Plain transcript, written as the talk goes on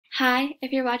Hi,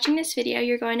 if you're watching this video,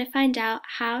 you're going to find out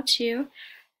how to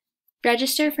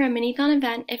register for a Minithon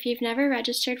event if you've never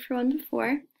registered for one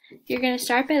before. You're going to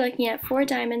start by looking at 4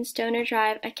 Diamonds Donor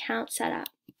Drive account setup.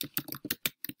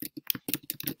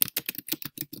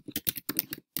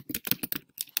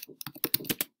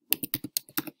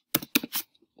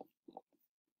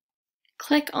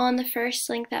 Click on the first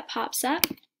link that pops up.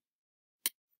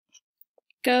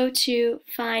 Go to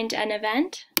Find an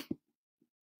Event.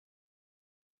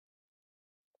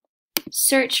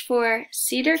 Search for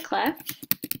Cedar Cliff.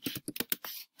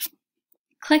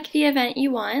 Click the event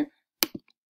you want.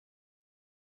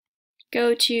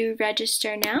 Go to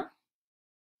Register Now.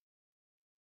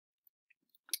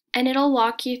 And it'll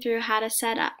walk you through how to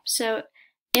set up. So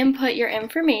input your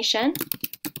information.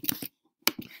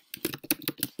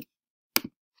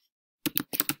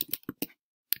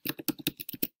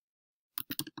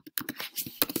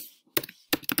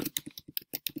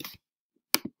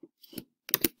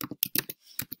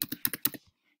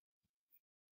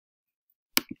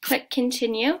 Click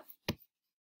Continue.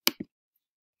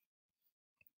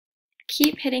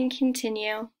 Keep hitting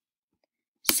Continue.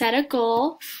 Set a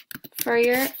goal for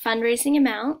your fundraising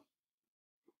amount.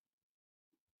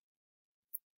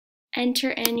 Enter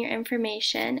in your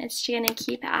information. It's going to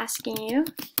keep asking you.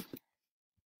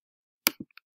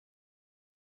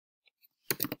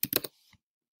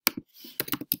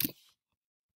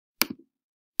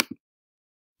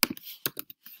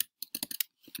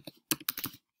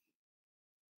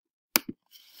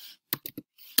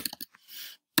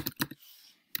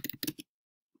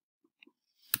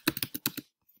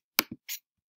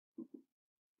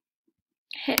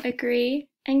 Hit Agree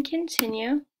and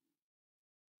Continue.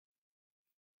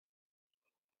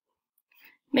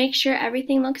 Make sure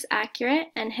everything looks accurate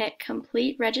and hit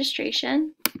Complete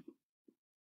Registration.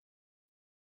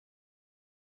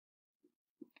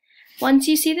 Once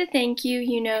you see the thank you,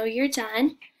 you know you're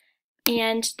done,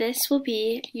 and this will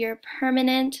be your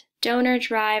permanent Donor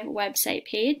Drive website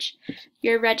page.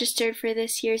 You're registered for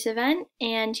this year's event,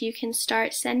 and you can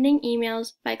start sending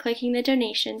emails by clicking the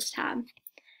Donations tab.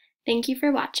 Thank you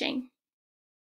for watching.